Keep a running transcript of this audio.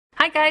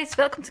Hi guys,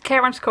 welcome to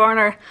Karen's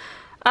Corner.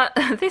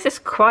 This is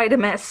quite a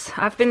mess.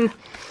 I've been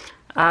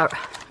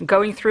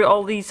going through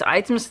all these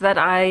items that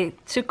I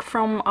took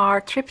from our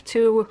trip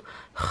to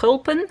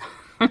Gulpen.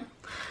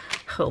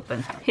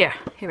 Gulpen, here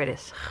it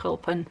is,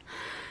 Gulpen,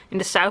 in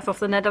the south of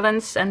the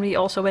Netherlands, and we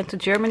also went to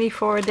Germany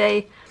for a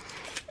day.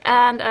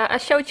 And I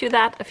showed you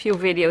that a few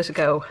videos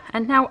ago,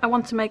 and now I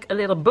want to make a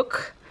little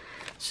book.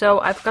 So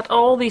I've got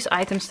all these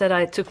items that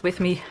I took with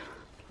me,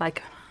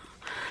 like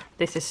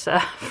this is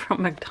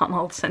from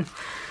McDonald's, and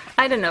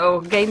I don't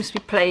know, games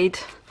we played,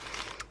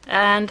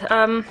 and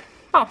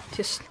well,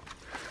 just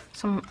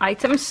some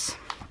items.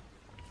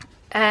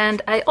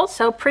 And I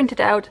also printed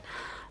out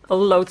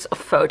loads of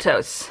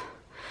photos.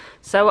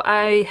 So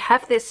I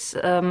have this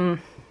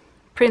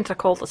printer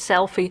called a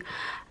Selphy,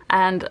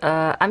 and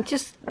I'm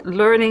just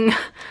learning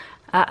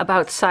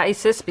about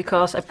sizes,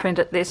 because I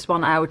printed this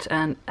one out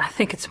and I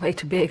think it's way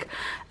too big,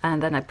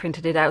 and then I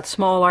printed it out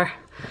smaller.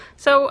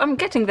 So I'm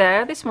getting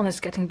there. This one is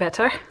getting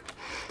better.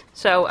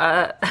 So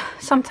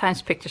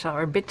sometimes pictures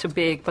are a bit too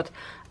big, but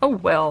oh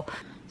well.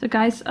 So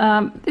guys,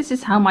 this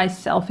is how my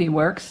Selphy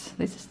works.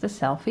 This is the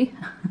Selphy.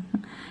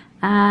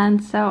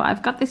 And so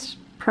I've got this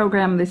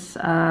program, this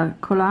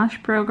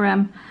collage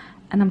program,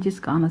 and I'm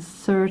just gonna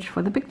search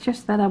for the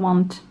pictures that I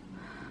want.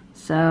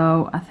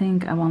 So I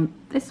think I want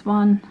this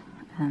one,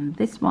 and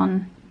this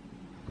one,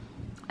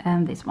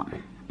 and this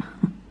one.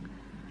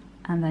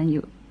 And then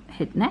you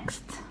hit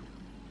next.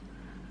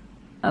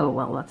 Oh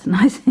well, that's a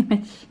nice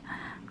image.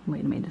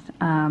 Wait a minute.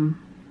 I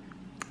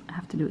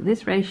have to do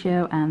this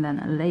ratio and then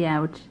a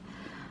layout.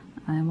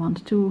 I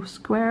want 2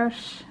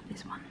 squares.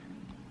 This one.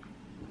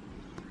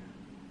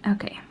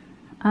 Okay.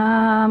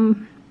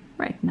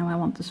 Right, now I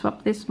want to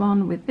swap this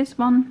one with this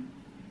one.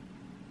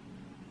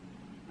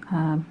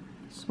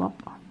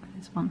 Swap with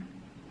this one.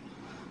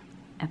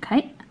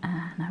 Okay,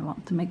 and I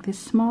want to make this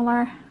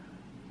smaller,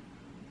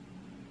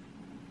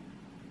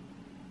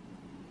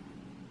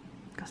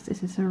 because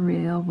this is a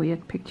real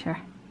weird picture.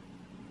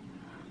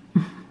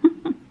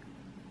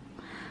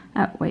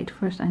 Oh wait,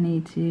 first I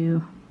need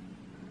to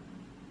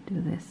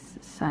do this.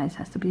 Size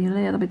has to be a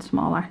little bit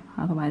smaller,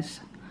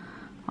 otherwise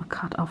I'll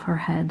cut off her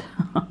head.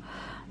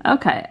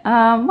 Okay,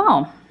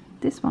 well,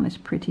 this one is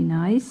pretty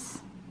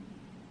nice,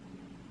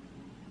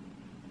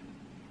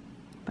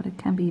 but it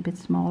can be a bit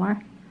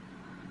smaller.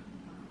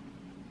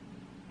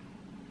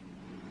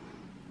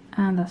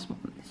 And this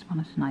one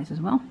is nice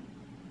as well.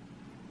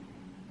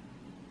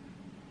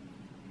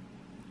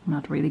 I'm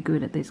not really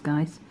good at this,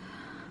 guys.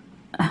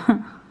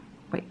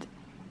 Wait.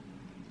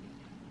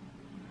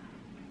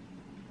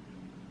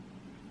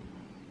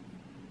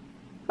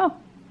 Oh,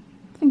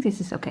 I think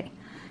this is okay.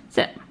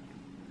 So,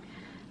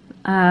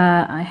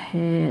 I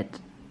hit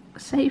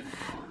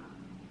save,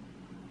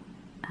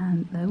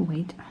 and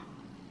wait.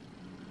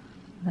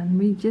 Then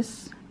we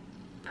just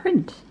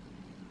print.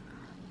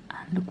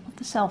 And look what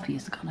the Selphy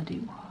is gonna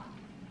do.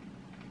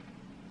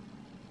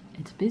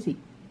 It's busy.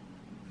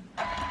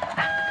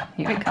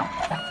 Here it comes.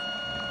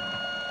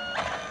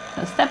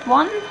 So step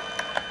 1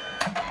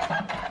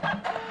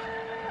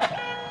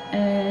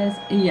 is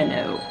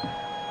yellow.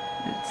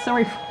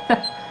 Sorry for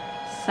the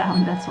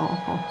sound, that's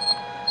awful.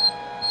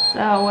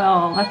 So,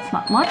 well, that's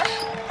not much.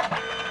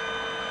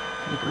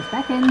 It goes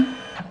back in.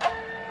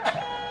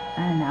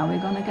 And now we're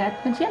gonna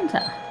get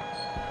magenta.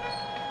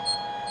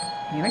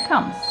 Here it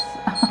comes.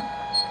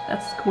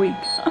 That squeak.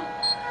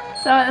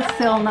 So it's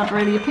still not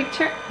really a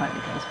picture, but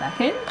it goes back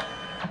in.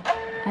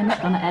 And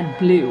it's gonna add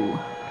blue.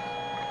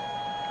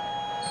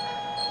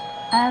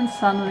 And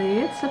suddenly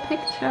it's a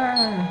picture.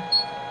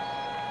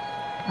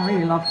 I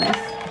really love this.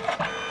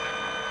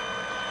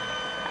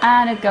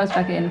 And it goes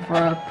back in for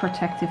a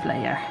protective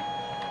layer.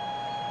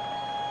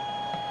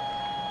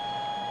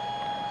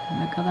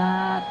 Look at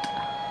that.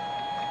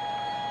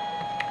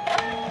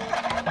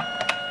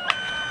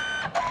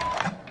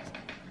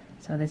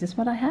 So this is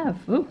what I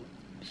have. Ooh,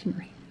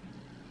 shimmery.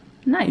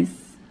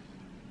 Nice.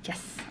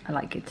 Yes, I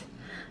like it.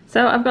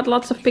 So I've got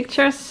lots of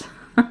pictures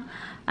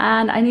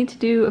and I need to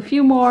do a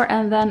few more,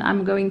 and then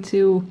I'm going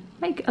to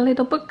make a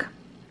little book.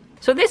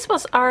 So this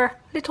was our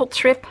little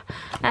trip,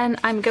 and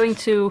I'm going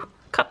to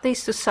cut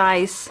these to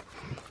size,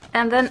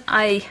 and then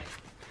I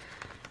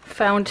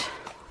found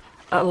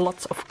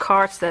lots of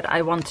cards that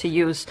I want to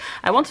use.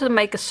 I wanted to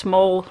make a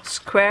small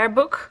square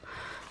book,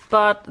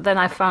 but then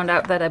I found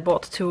out that I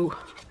bought 2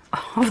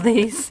 of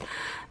these.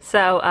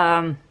 So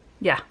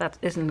yeah, that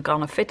isn't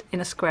gonna fit in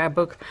a square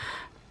book.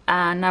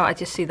 And now I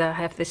just see that I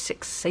have this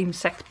same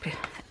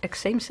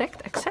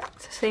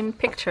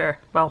picture.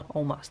 Well,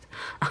 almost.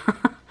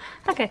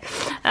 Okay.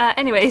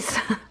 Anyways,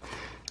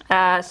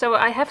 so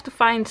I have to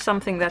find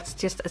something that's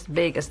just as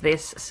big as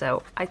this.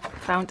 So I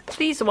found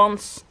these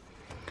ones.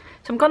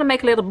 So I'm gonna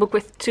make a little book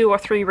with 2 or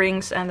 3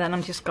 rings, and then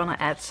I'm just gonna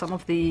add some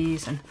of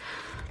these, and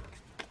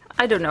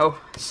I don't know.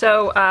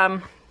 So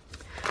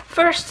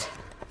first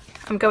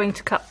I'm going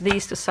to cut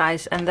these to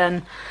size, and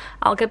then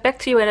I'll get back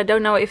to you. And I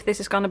don't know if this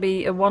is gonna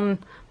be a 1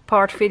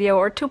 part video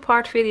or a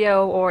 2-part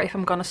video, or if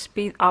I'm gonna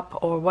speed up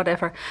or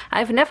whatever.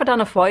 I've never done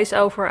a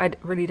voiceover. I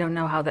really don't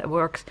know how that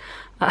works.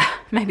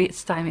 Maybe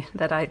it's time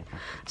that I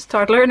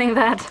start learning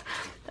that.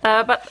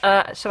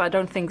 So I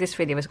don't think this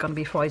video is gonna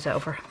be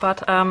voiceover. But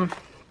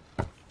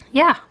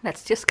yeah,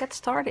 let's just get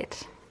started.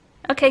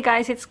 Okay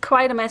guys, it's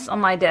quite a mess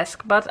on my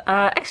desk, but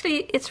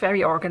actually it's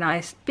very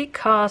organized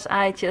because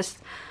I just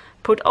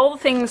put all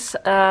the things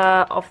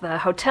of the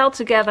hotel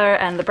together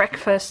and the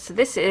breakfast.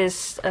 This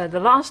is the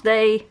last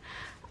day,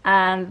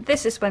 and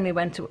this is when we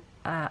went to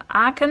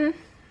Aachen.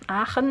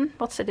 Aachen,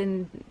 what's it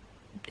in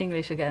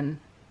English again?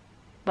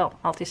 Well,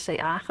 I'll just say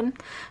Aachen,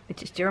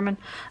 which is German.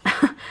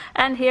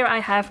 And here I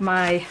have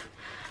my,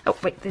 oh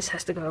wait, this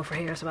has to go over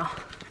here as well.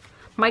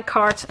 My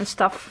cards and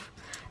stuff.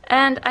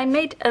 And I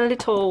made a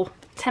little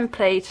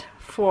template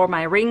for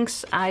my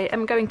rings. I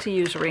am going to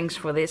use rings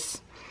for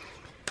this.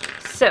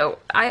 So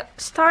I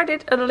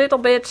started a little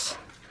bit.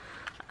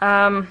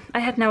 I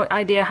had no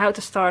idea how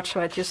to start, so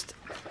I just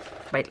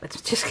wait.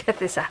 Let's just get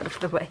this out of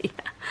the way.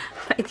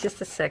 Wait just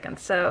a second.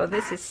 So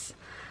this is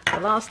the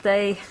last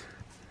day,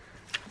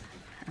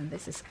 and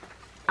this is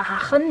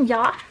Aachen,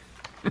 yeah.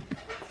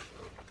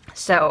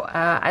 So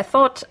I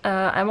thought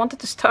I wanted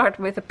to start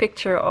with a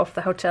picture of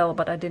the hotel,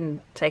 but I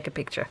didn't take a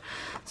picture.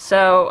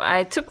 So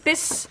I took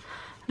this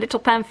little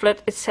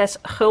pamphlet. It says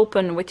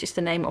Gulpen, which is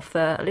the name of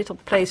the little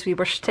place we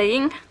were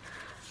staying.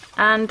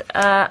 And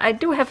I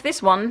do have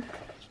this one,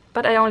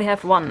 but I only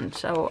have one,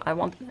 so I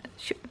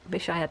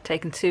wish I had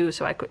taken two,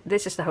 so I could.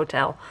 This is the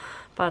hotel,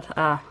 but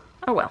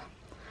oh well.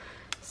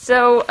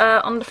 So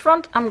on the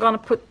front, I'm gonna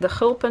put the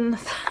Gulpen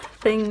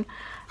thing,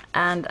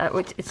 and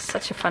which is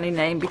such a funny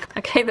name.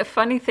 Okay, the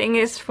funny thing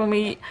is for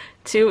me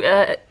too,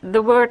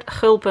 the word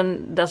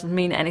Gulpen doesn't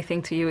mean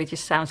anything to you. It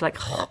just sounds like.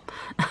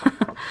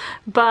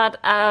 But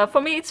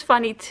for me, it's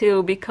funny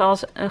too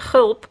because a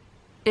gulp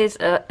is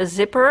a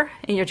zipper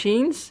in your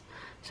jeans.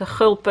 So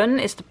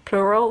gulpen is the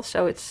plural,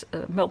 so it's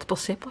multiple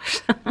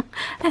zippers.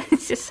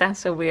 It just sounds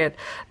so weird.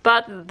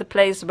 But the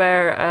place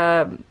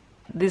where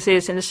this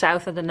is in the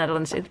south of the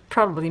Netherlands, it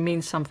probably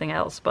means something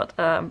else. But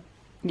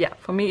yeah,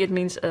 for me it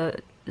means a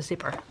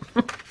zipper.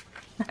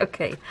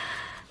 Okay,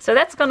 so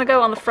that's gonna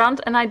go on the front,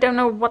 and I don't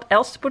know what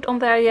else to put on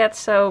there yet.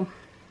 So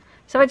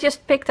I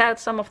just picked out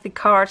some of the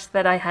cards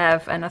that I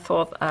have, and I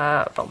thought,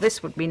 well,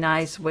 this would be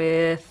nice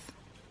with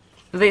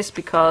this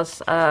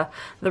because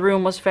the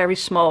room was very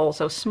small.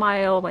 So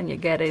smile when you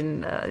get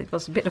in. It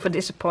was a bit of a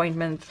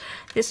disappointment.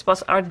 This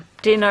was our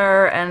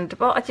dinner, and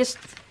well, I just,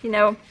 you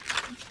know,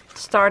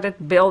 started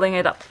building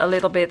it up a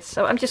little bit.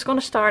 So I'm just gonna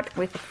start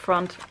with the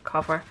front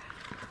cover.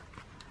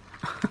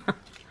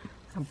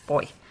 Oh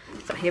boy.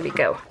 So here we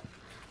go.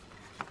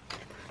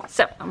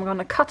 So I'm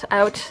gonna cut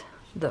out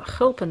the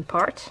Gulpen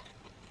part.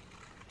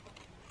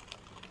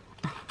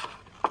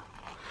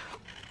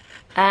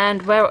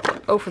 And where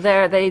over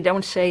there they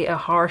don't say a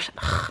harsh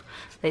ch,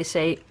 they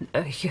say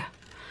j.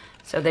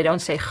 So they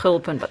don't say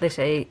Gulpen, but they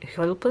say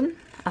Gulpen,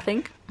 I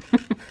think.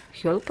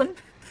 Gulpen.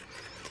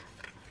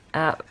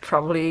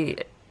 Probably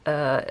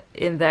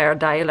in their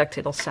dialect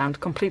it'll sound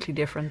completely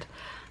different,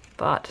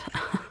 but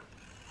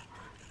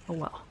oh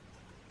well.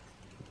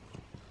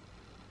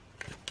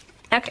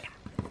 Okay,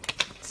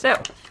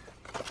 so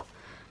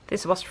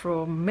this was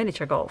for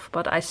miniature golf,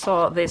 but I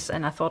saw this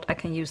and I thought I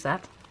can use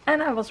that,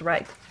 and I was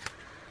right.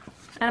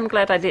 And I'm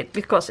glad I did,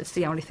 because it's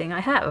the only thing I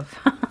have.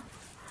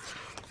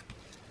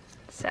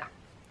 So,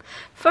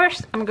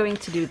 first I'm going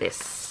to do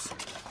this.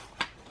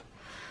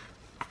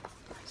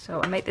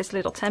 So I made this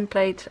little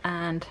template,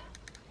 and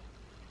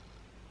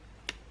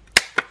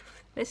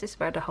this is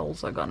where the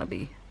holes are gonna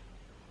be.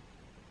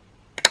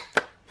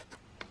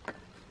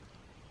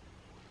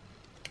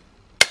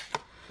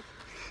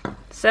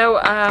 So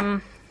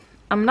I'm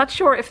not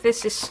sure if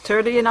this is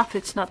sturdy enough.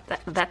 It's not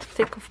that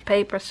thick of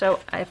paper, so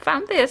I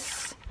found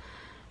this.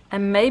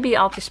 And maybe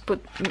I'll just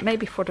put,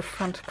 maybe for the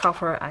front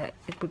cover,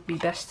 it would be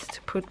best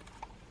to put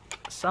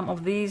some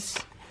of these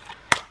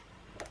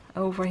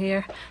over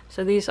here.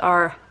 So these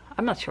are,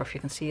 I'm not sure if you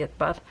can see it,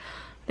 but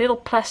little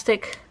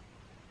plastic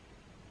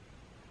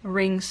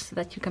rings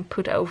that you can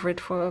put over it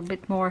for a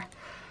bit more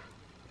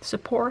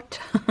support.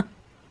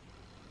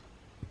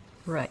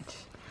 Right.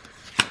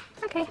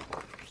 Okay.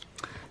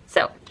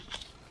 So,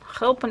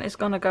 Gulpen is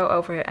gonna go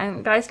over here.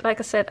 And guys, like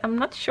I said, I'm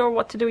not sure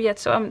what to do yet,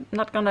 so I'm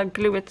not gonna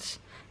glue it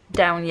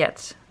down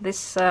yet.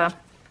 This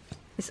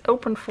is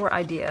open for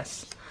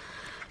ideas.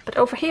 But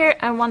over here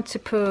I want to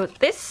put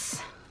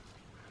this,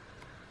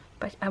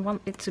 but I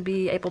want it to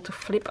be able to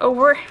flip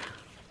over,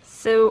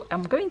 so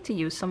I'm going to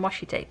use some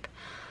washi tape.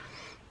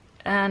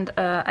 And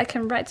I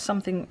can write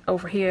something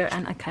over here,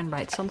 and I can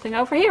write something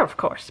over here, of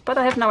course, but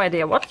I have no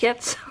idea what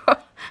yet, so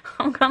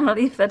I'm gonna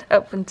leave that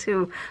open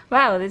too.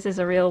 Wow, this is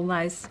a real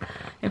nice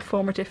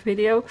informative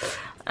video.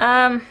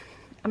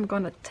 I'm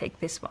gonna take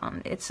this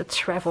one. It's a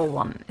travel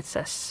one. It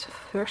says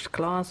first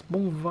class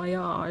bon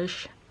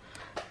voyage.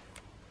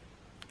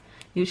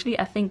 Usually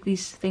I think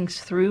these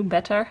things through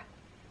better.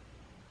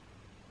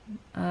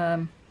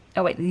 Oh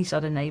wait, these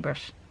are the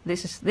neighbors.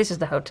 This is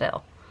the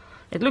hotel.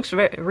 It looks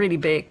really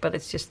big, but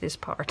it's just this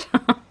part.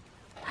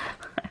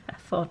 I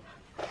thought,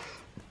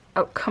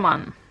 oh, come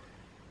on.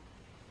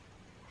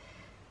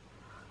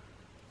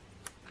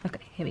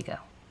 Okay, here we go.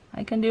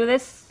 I can do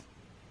this.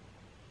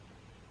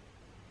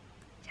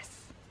 Yes.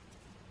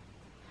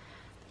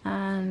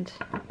 And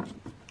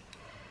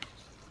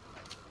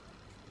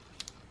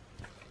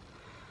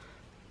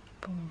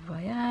bon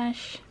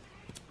voyage.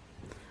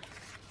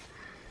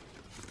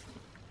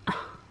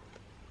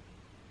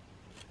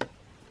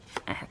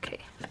 Okay.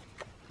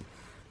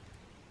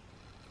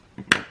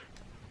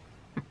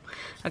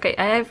 Okay,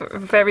 I have a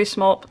very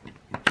small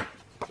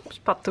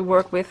spot to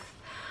work with,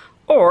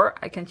 or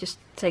I can just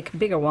take a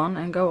bigger one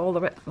and go all the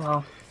way,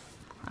 well,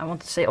 I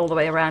want to say all the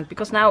way around,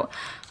 because now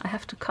I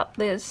have to cut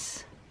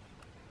this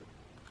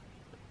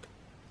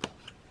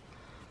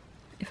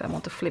if I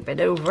want to flip it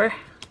over.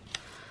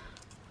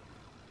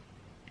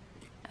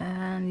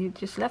 And you're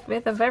just left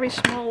with a very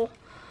small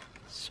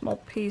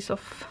piece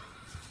of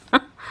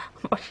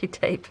washi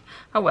tape.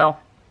 Oh well,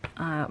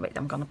 wait,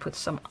 I'm gonna put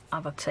some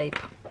other tape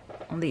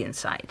on the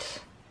inside.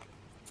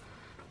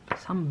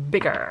 Some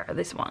bigger,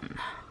 this one.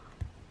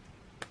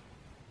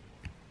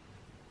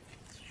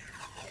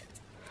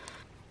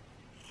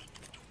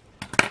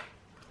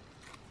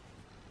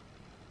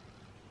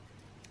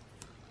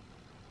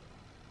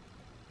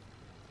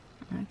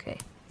 Okay.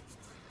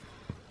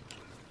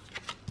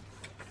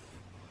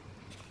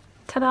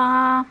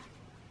 Ta-da!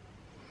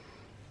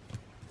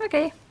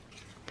 Okay.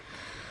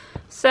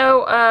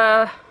 So,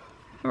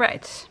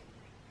 right.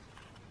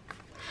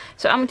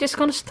 So I'm just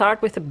going to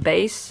start with the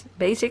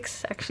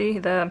basics, actually,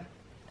 the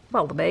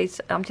base.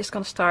 I'm just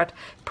going to start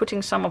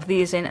putting some of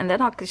these in, and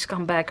then I'll just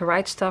come back,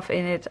 write stuff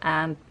in it,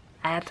 and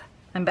add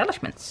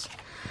embellishments.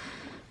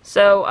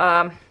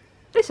 So,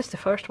 this is the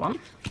first one.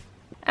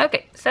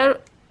 Okay,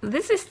 so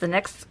this is the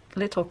next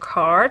little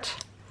card,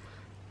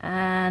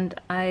 and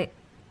I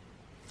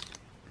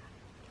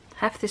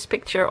have this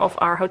picture of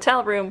our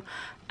hotel room,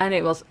 and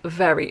it was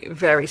very,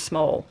 very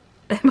small.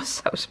 It was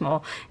so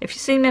small. If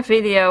you've seen the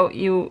video,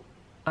 you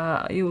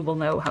will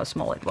know how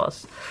small it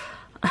was.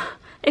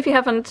 If you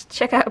haven't,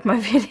 check out my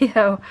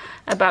video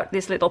about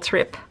this little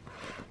trip.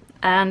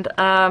 And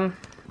I'm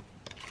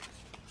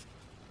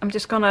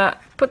just gonna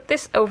put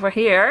this over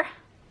here,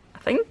 I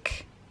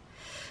think.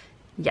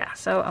 Yeah,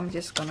 so I'm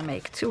just gonna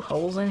make 2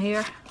 holes in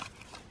here.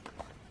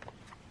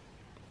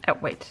 Oh,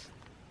 wait.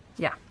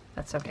 Yeah,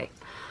 that's okay.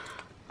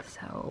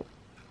 So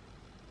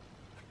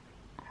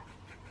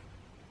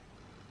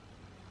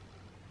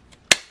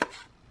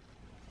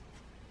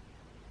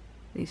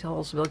these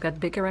holes will get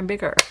bigger and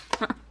bigger.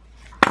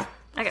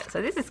 Okay,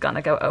 so this is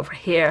gonna go over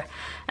here.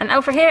 And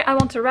over here I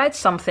want to write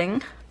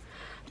something,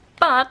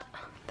 but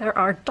there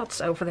are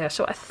dots over there.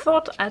 So I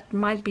thought it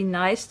might be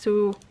nice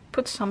to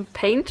put some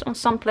paint on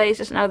some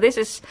places. Now this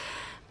is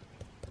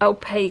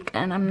opaque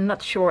and I'm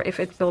not sure if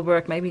it will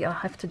work. Maybe I'll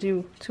have to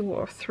do 2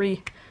 or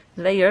 3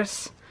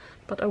 layers.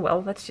 But oh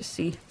well, let's just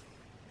see.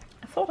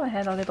 I thought I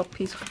had a little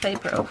piece of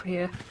paper over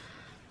here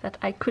that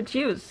I could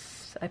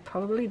use. I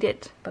probably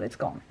did, but it's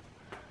gone.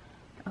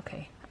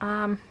 Okay.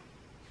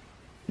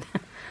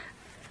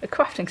 A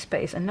crafting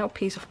space and no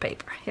piece of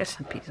paper. Here's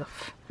a piece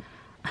of...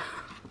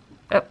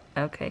 Oh,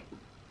 okay.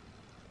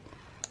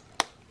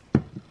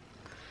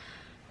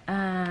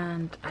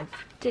 And I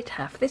did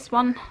have this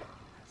one.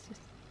 Let's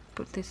just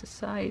put this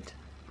aside.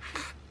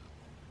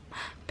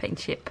 Paint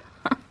chip.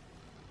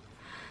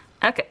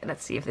 Okay,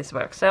 let's see if this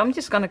works. So I'm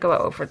just gonna go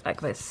over it like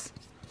this.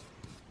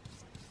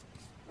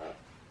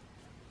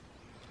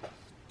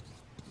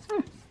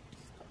 I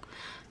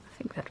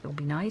think that will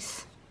be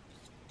nice.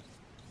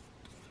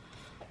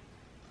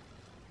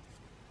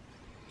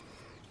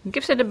 It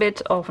gives it a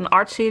bit of an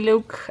artsy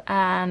look,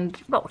 and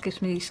well, it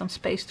gives me some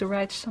space to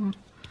write some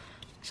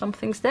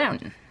things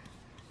down.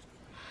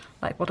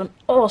 Like what an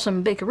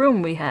awesome big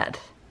room we had.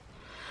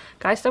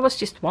 Guys, there was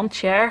just 1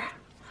 chair.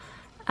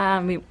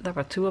 There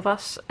were 2 of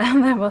us,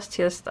 and there was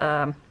just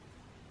I'm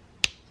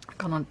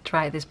gonna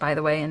try this, by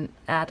the way, and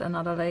add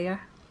another layer.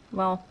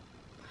 Well,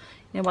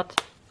 you know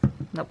what?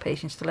 No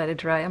patience to let it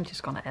dry. I'm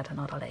just gonna add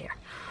another layer.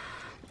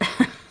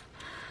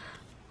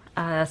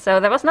 So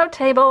there was no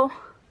table.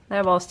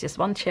 There was just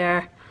 1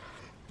 chair,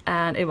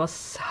 and it was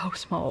so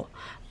small.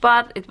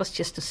 But it was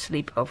just to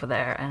sleep over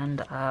there,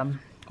 and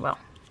well,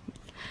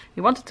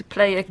 we wanted to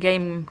play a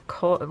game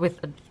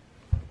with a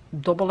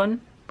doublen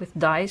with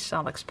dice.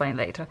 I'll explain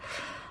later.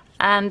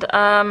 And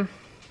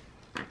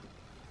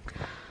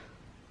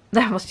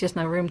there was just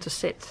no room to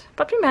sit,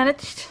 but we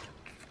managed.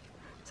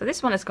 So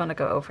this one is gonna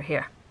go over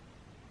here.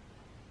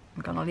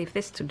 I'm gonna leave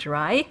this to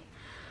dry.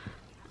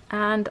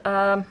 And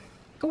oh,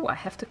 I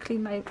have to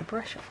clean my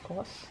brush, of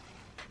course.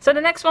 So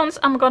the next ones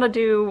I'm gonna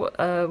do,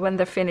 when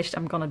they're finished,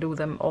 I'm gonna do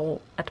them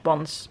all at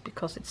once,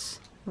 because it's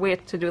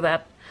weird to do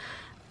that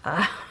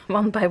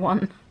one by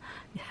one.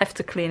 You have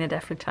to clean it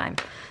every time.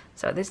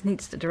 So this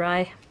needs to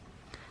dry.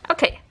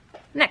 Okay,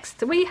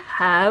 next we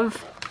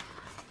have...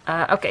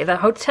 okay, the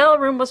hotel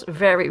room was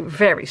very,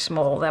 very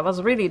small. That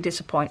was really a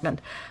disappointment.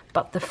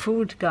 But the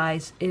food,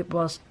 guys, it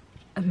was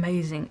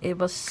amazing. It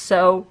was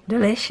so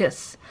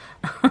delicious.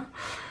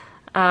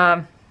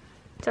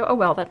 So, oh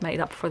well, that made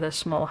up for the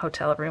small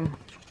hotel room.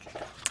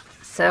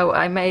 So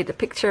I made a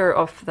picture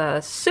of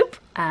the soup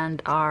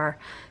and our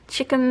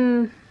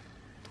chicken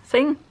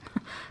thing.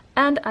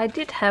 And I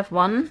did have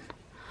one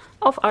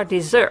of our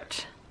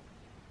dessert.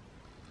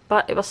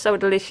 But it was so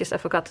delicious I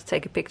forgot to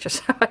take a picture,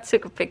 so I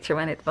took a picture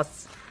when it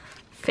was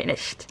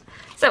finished.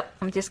 So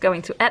I'm just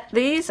going to add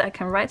these. I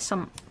can write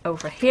some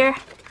over here.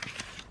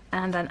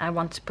 And then I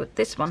want to put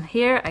this one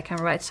here. I can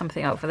write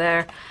something over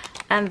there.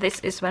 And this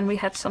is when we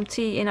had some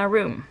tea in our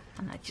room.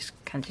 And I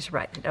can just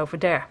write it over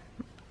there.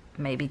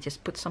 Maybe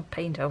just put some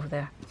paint over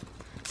there.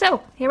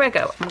 So here I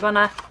go. I'm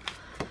gonna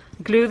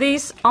glue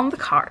these on the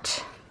card.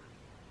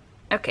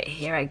 Okay,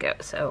 here I go.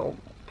 So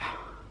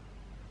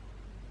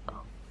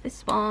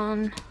this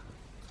one.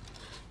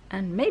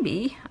 And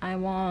maybe I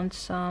want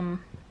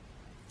some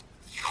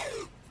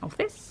of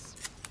this.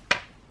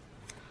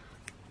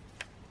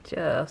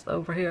 Just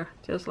over here,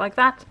 just like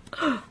that.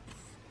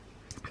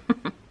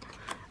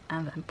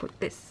 And then put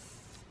this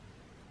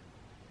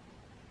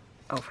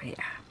over here.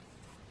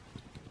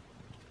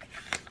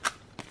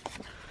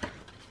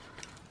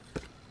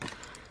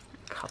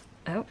 Cut.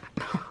 Oh.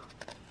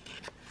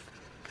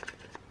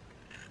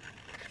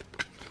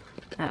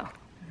 Oh,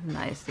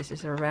 nice. This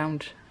is a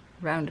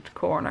rounded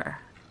corner.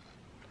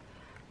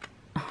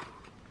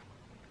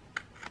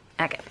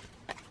 Okay,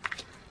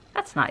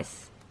 that's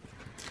nice.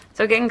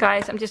 So again,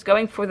 guys, I'm just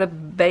going for the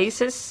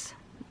bases.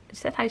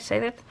 Is that how you say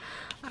that?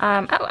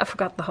 Oh, I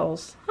forgot the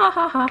holes. Ha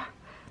ha ha.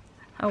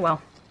 Oh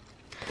well.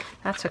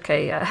 That's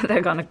okay.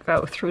 They're gonna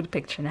go through the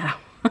picture now.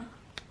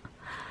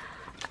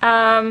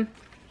 That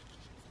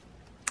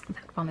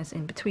one is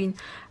in between.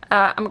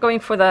 I'm going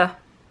for the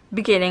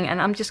beginning,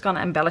 and I'm just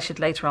gonna embellish it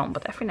later on.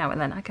 But every now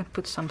and then I can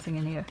put something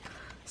in here.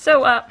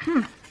 So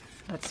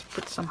let's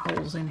put some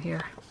holes in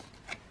here.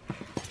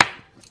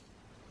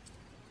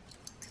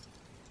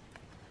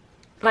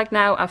 Like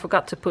now, I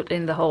forgot to put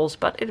in the holes,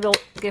 but it will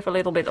give a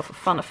little bit of a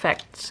fun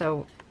effect.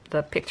 So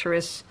the picture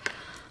is...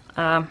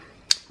 ooh,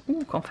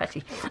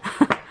 confetti.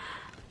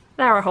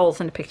 There are holes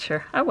in the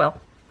picture. Oh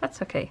well,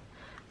 that's okay.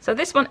 So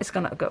this one is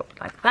gonna go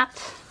like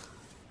that.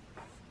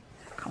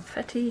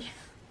 Confetti.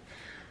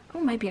 Oh,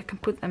 maybe I can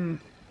put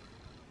them...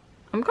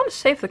 I'm gonna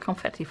save the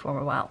confetti for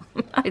a while.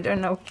 I don't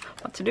know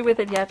what to do with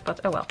it yet, but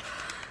oh well.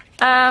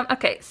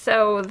 Okay,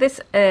 so this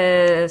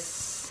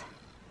is...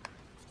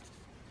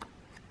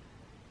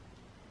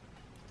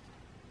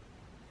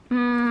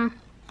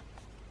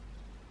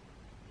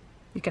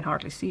 You can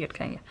hardly see it,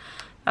 can you?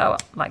 Oh, well,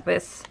 like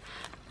this.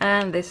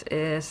 And this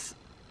is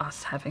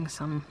us having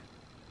some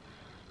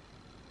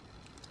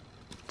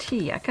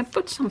tea. I can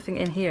put something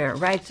in here,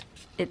 write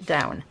it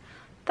down.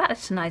 That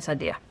is a nice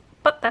idea.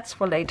 But that's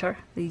for later.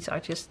 These are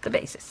just the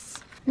bases.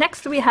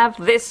 Next we have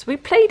this. We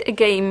played a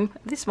game.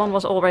 This one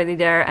was already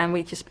there and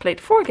we just played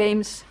 4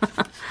 games.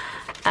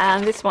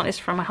 And this one is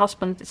from my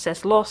husband. It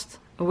says lost,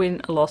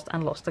 win, lost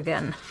and lost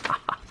again.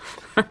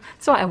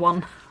 So I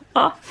won.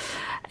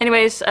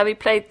 Anyways, we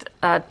played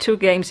 2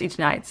 games each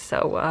night,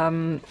 so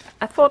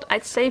I thought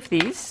I'd save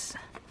these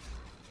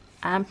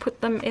and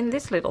put them in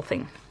this little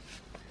thing.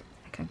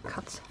 I can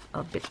cut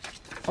a bit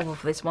off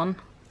of this one.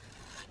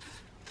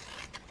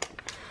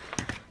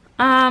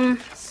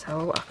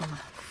 So I'm gonna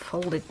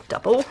fold it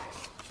double.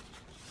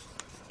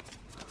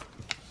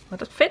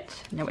 Will it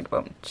fit? No, it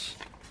won't.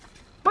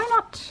 Why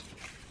not?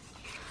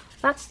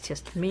 That's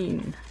just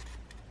mean.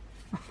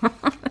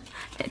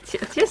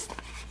 It's just...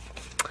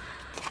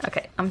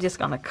 Okay, I'm just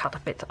gonna cut a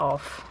bit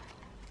off.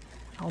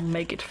 I'll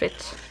make it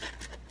fit.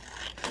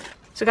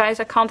 So guys,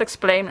 I can't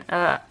explain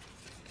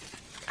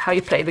how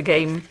you play the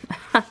game.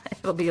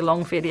 It'll be a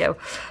long video.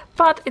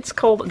 But it's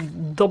called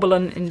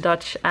dobbelen in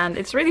Dutch and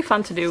it's really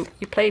fun to do.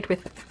 You play it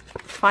with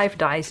 5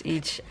 dice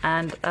each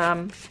and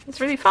it's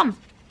really fun.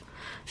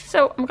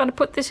 So I'm gonna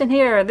put this in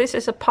here. This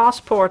is a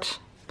passport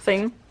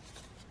thing.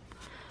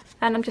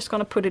 And I'm just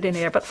gonna put it in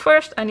here. But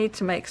first I need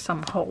to make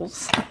some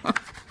holes.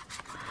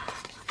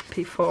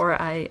 Before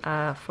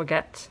I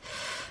forget.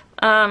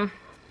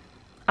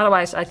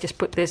 Otherwise I just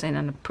put this in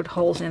and put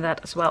holes in that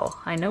as well.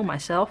 I know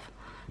myself.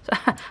 So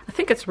I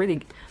think it's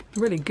really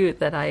good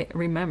that I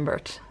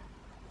remembered.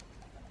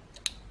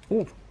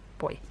 Oh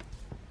boy.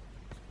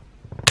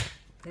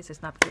 This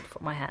is not good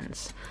for my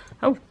hands.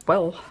 Oh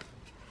well.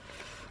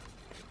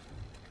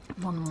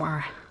 One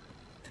more.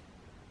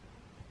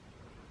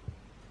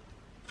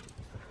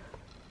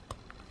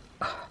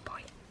 Oh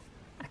boy.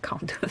 I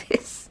can't do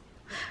this.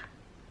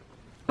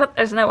 But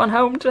there's no one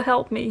home to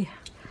help me.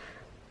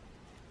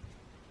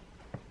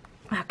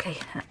 Okay,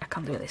 I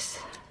can't do this.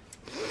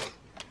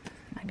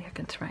 Maybe I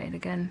can try it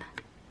again.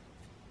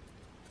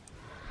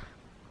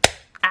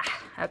 Ah,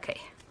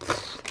 okay.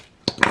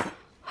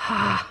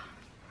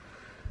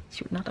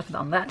 Should not have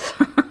done that.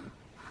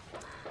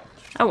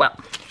 Oh well.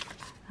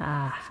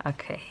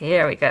 Okay,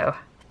 here we go.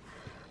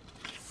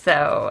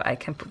 So I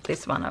can put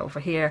this one over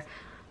here.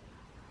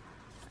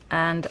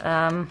 And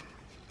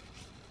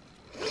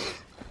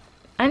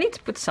I need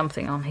to put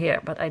something on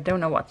here, but I don't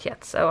know what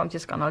yet. So I'm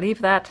just gonna leave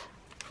that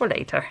for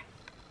later.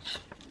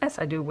 As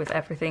I do with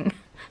everything.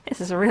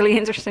 This is a really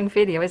interesting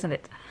video, isn't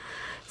it?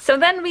 So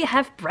then we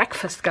have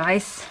breakfast,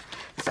 guys.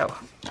 So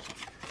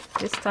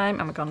this time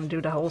I'm gonna do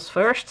the holes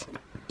first.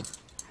 I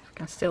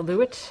can still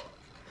do it.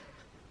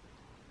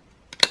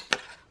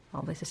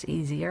 Well, this is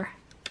easier.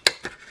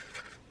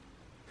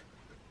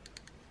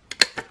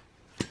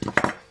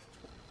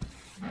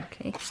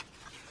 Okay.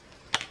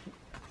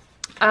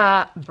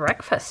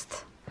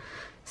 Breakfast.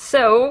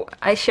 So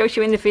I showed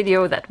you in the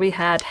video that we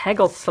had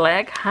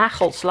hagelslag,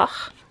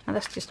 and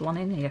there's just one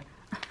in here.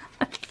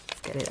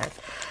 Let's get it out.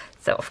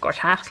 So of course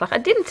hagelslag. I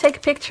didn't take a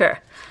picture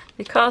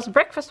because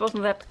breakfast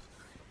wasn't that,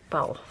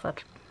 well,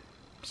 that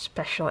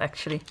special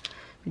actually.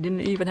 We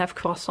didn't even have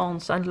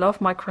croissants. I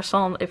love my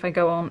croissant if I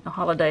go on a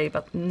holiday,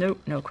 but no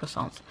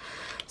croissants.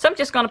 So I'm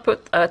just gonna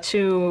put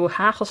 2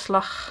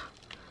 hagelslag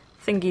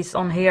thingies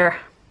on here.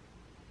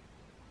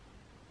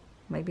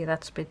 Maybe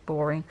that's a bit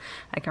boring.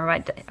 I can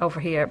write over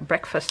here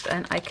breakfast,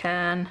 and I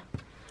can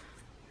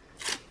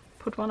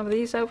put one of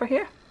these over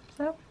here.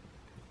 So.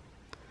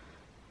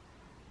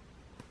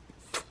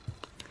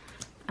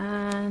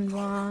 And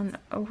one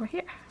over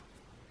here.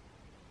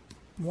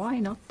 Why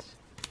not?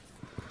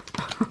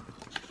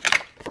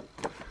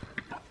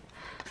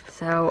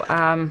 So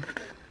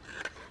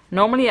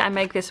normally I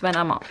make this when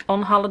I'm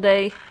on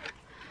holiday,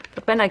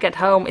 but when I get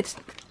home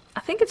I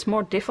think it's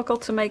more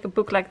difficult to make a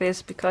book like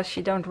this because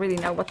you don't really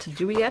know what to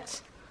do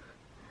yet.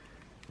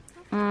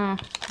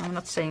 I'm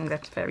not saying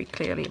that very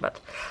clearly, but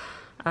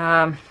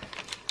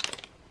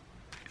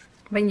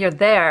when you're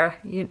there,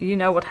 you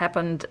know what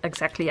happened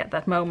exactly at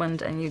that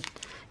moment, and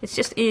it's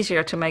just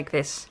easier to make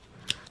this.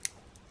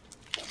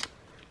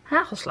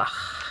 Hagelslag.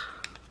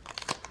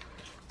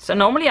 So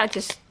normally I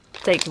just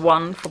take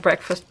one for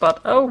breakfast, but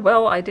oh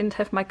well, I didn't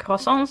have my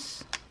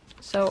croissants,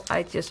 so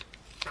I just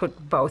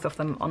put both of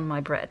them on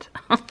my bread.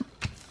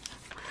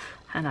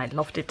 And I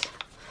loved it.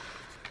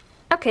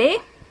 Okay,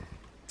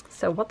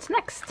 so what's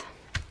next?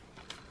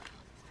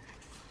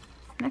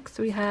 Next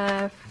we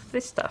have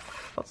this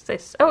stuff. What's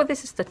this? Oh,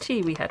 this is the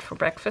tea we had for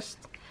breakfast.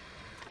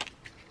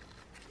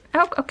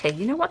 Oh, okay,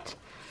 you know what?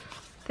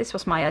 This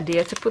was my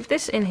idea, to put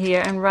this in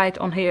here and write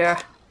on here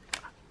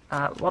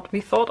what we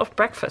thought of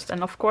breakfast.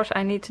 And of course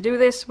I need to do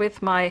this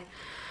with my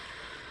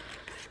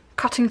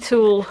cutting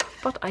tool,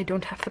 but I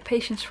don't have the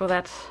patience for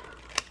that.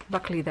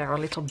 Luckily there are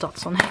little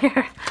dots on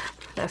here.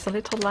 There's a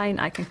little line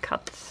I can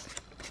cut.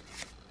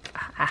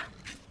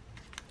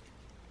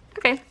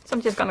 Okay, so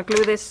I'm just gonna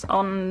glue this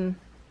on,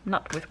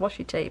 not with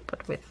washi tape,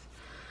 but with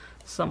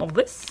some of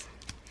this.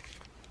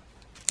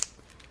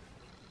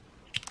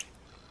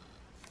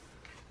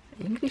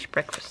 English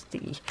breakfast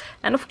tea.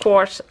 And of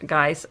course,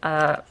 guys,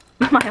 my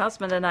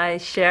husband and I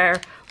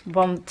share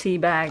one tea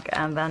bag,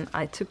 and then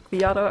I took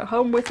the other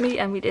home with me,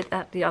 and we did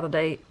that the other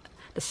day,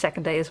 the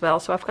second day as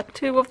well. So I've got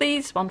 2 of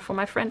these, one for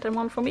my friend and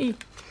one for me.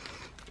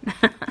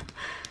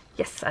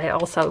 Yes, I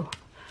also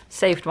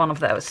saved one of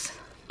those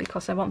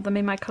because I want them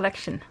in my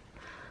collection.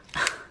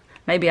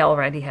 Maybe I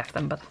already have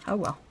them, but oh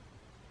well.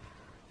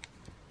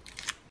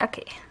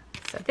 Okay,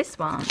 so this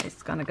one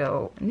is gonna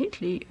go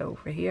neatly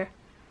over here.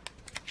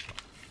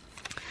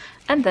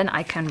 And then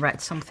I can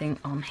write something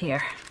on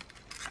here.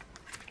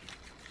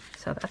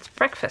 So that's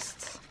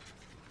breakfast.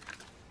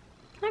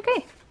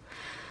 Okay,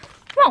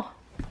 well,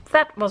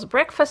 that was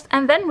breakfast,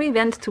 and then we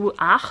went to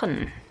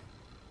Aachen.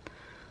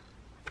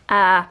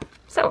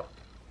 So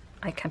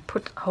I can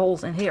put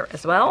holes in here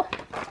as well.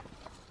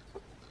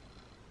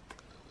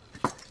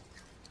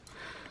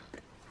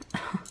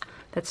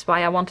 That's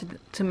why I wanted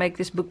to make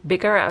this book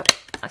bigger.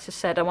 As I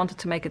said, I wanted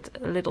to make it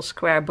a little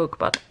square book,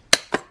 but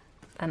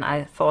then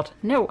I thought,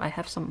 no, I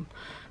have some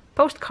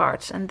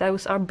postcards and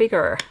those are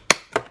bigger.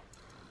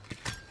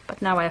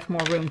 But now I have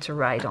more room to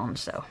write on,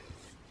 so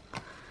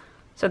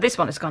this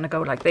one is going to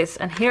go like this.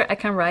 And here I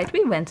can write,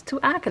 we went to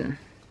Aachen.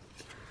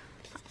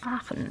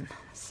 Aachen.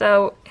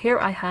 So here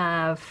I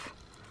have,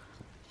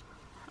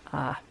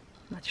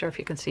 not sure if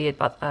you can see it,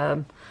 but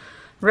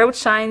road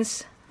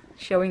signs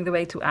showing the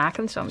way to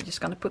Aachen. So I'm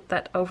just going to put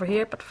that over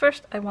here. But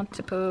first I want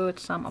to put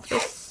some of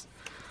this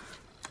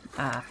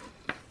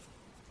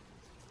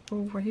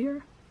over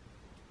here.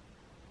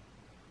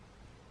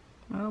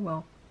 Oh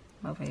well,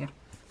 over here.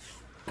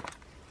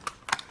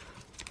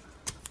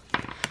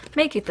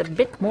 Make it a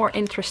bit more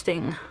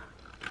interesting.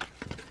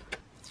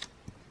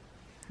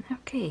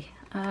 Okay,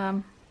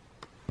 let's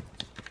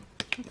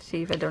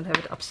see if I don't have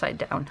it upside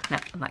down. No,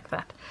 like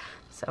that.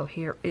 So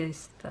here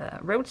is the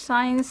road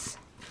signs,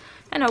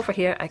 and over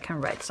here I can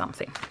write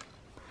something.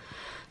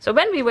 So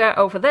when we were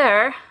over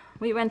there,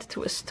 we went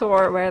to a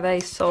store where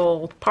they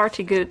sold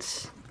party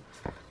goods.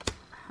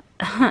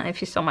 If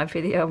you saw my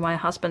video, my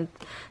husband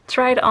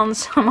tried on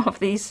some of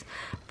these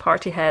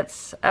party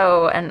hats.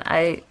 Oh, and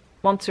I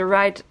want to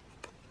write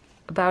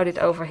about it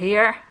over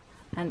here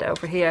and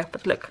over here,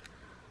 but look,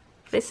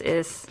 this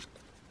is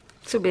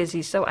too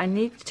busy, so I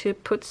need to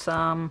put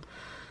some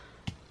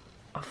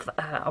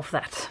of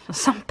that,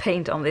 some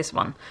paint on this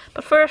one.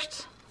 But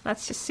first,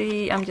 let's just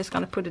see, I'm just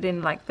going to put it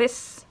in like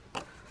this.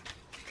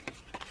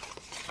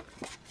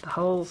 The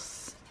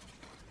holes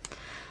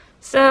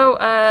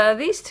So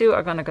these two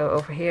are gonna go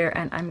over here,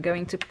 and I'm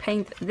going to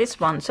paint this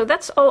one. So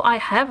that's all I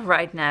have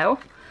right now.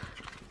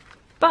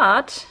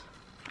 But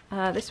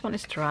this one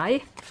is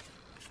dry,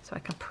 so I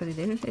can put it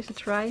in. Is it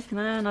dry?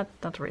 No,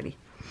 not really.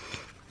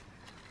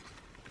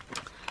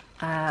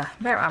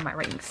 Where are my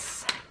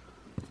rings?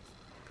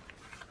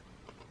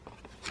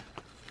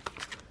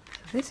 So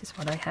this is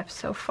what I have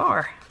so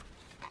far.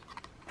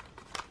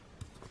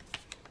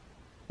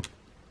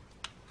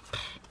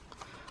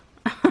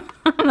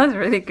 I'm not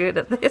really good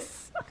at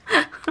this.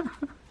 How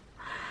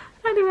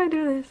do I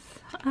do this?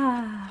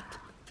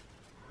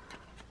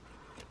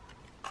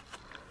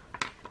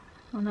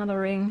 Another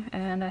ring,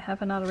 and I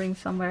have another ring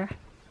somewhere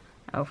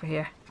over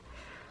here.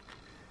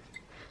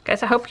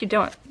 Guys, I hope you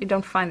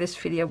don't find this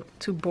video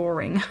too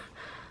boring.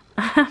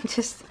 I'm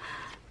just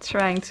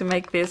trying to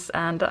make this,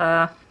 and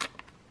yeah.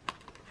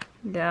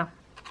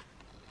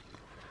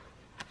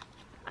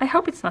 I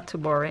hope it's not too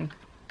boring.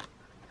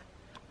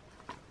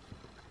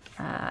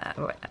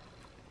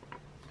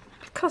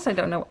 Because I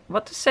don't know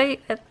what to say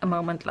at a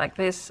moment like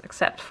this,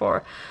 except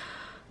for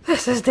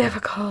this is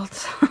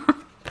difficult.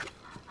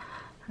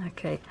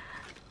 Okay,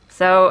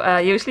 so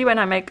usually when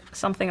I make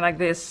something like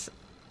this,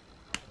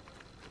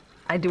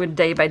 I do it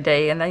day by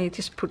day, and then you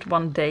just put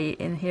one day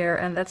in here,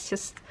 and that's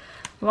just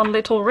one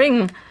little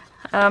ring.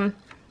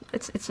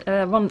 It's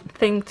one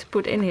thing to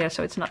put in here,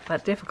 so it's not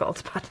that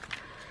difficult. But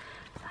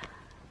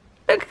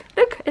look,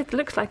 it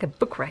looks like a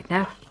book right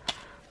now.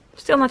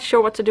 Still not sure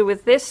what to do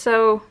with this,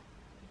 so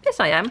yes,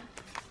 I am.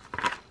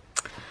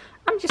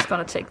 I'm just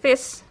gonna take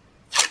this,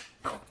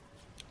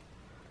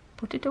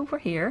 put it over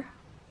here,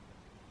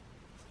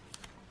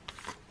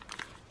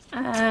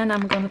 and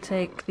I'm gonna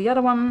take the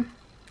other one.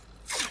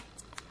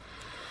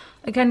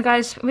 Again,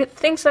 guys, with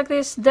things like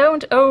this,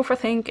 don't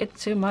overthink it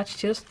too much,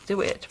 just do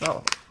it.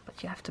 Well,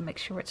 but you have to make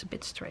sure it's a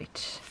bit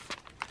straight.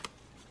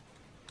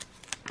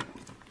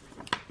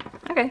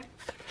 Okay.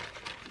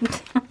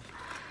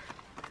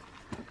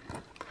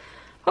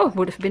 Oh, it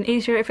would have been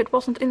easier if it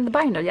wasn't in the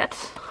binder yet.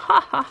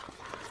 Haha.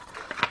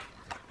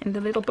 In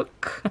the little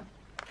book.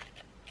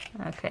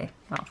 Okay,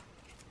 well.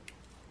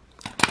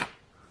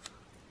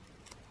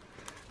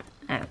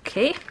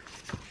 Okay.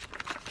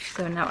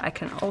 So now I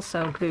can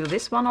also glue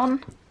this one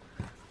on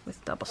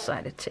with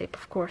double-sided tape,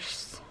 of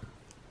course.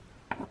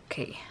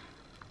 Okay.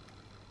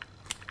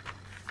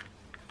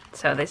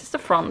 So this is the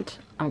front.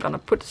 I'm gonna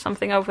put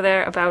something over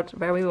there about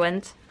where we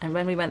went and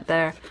when we went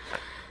there.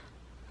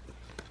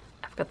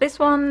 I've got this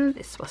one.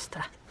 This was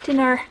the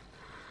dinner.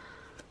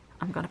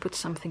 I'm gonna put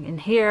something in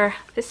here.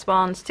 This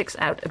one sticks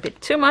out a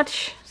bit too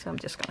much, so I'm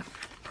just gonna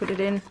put it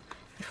in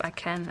if I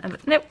can. And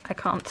no, I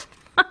can't.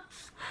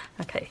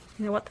 Okay,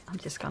 you know what? I'm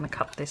just gonna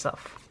cut this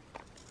off.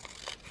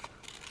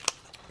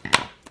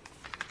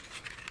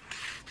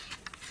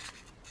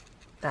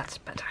 That's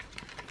better.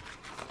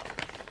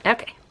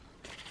 Okay.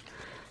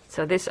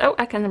 So this, oh,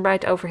 I can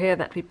write over here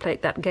that we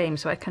played that game,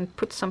 so I can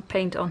put some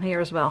paint on here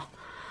as well.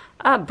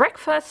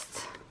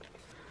 Breakfast.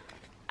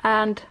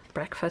 And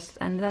breakfast,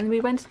 and then we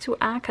went to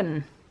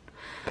Aachen.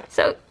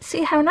 So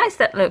see how nice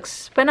that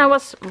looks. When I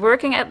was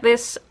working at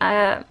this,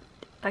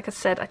 like I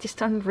said, I just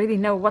don't really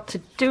know what to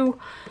do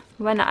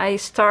when I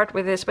start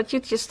with this, but you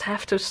just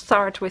have to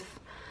start with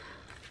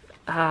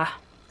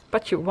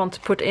what you want to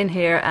put in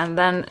here, and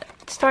then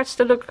it starts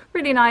to look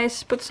really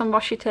nice. Put some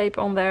washi tape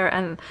on there,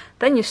 and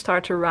then you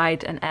start to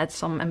write and add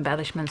some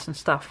embellishments and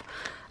stuff,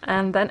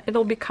 and then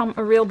it'll become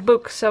a real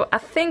book. So I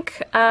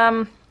think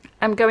I'm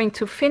going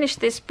to finish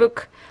this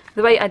book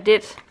the way I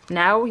did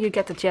now. You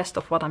get the gist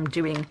of what I'm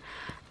doing.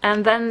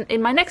 And then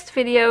in my next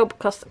video,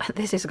 because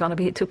this is going to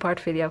be a two-part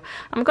video,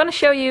 I'm going to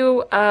show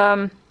you,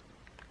 do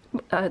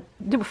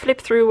a flip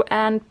through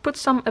and put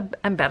some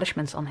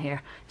embellishments on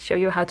here. Show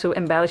you how to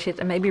embellish it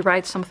and maybe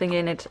write something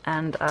in it.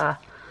 And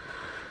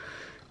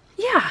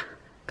yeah,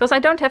 because I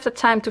don't have the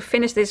time to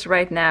finish this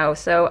right now.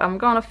 So I'm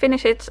going to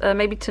finish it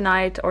maybe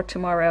tonight or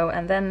tomorrow.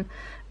 And then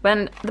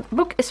when the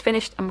book is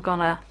finished, I'm going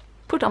to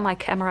put on my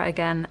camera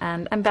again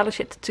and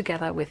embellish it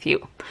together with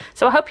you.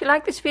 So I hope you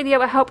liked this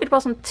video. I hope it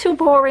wasn't too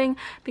boring,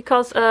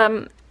 because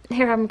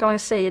here I'm going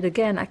to say it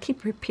again. I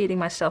keep repeating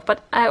myself,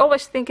 but I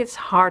always think it's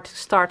hard to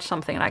start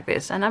something like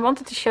this. And I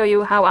wanted to show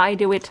you how I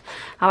do it,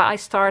 how I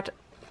start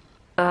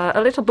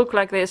a little book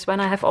like this when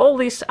I have all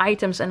these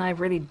items and I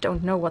really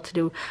don't know what to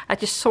do. I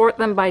just sort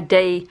them by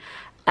day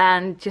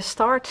and just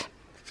start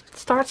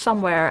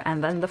somewhere,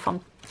 and then the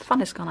fun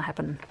is gonna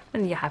happen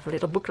when you have a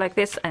little book like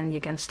this and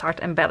you can start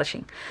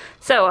embellishing.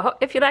 So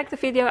if you liked the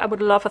video, I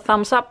would love a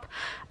thumbs up,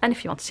 and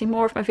if you want to see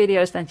more of my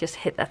videos, then just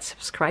hit that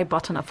subscribe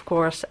button, of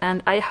course.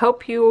 And I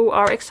hope you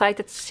are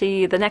excited to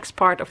see the next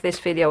part of this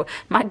video. It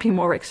might be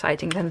more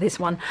exciting than this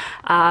one,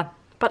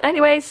 but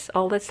anyways,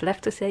 all that's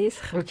left to say is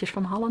groetjes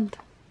from Holland.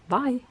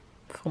 Bye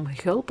from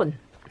Gulpen.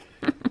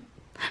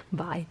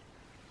 Bye.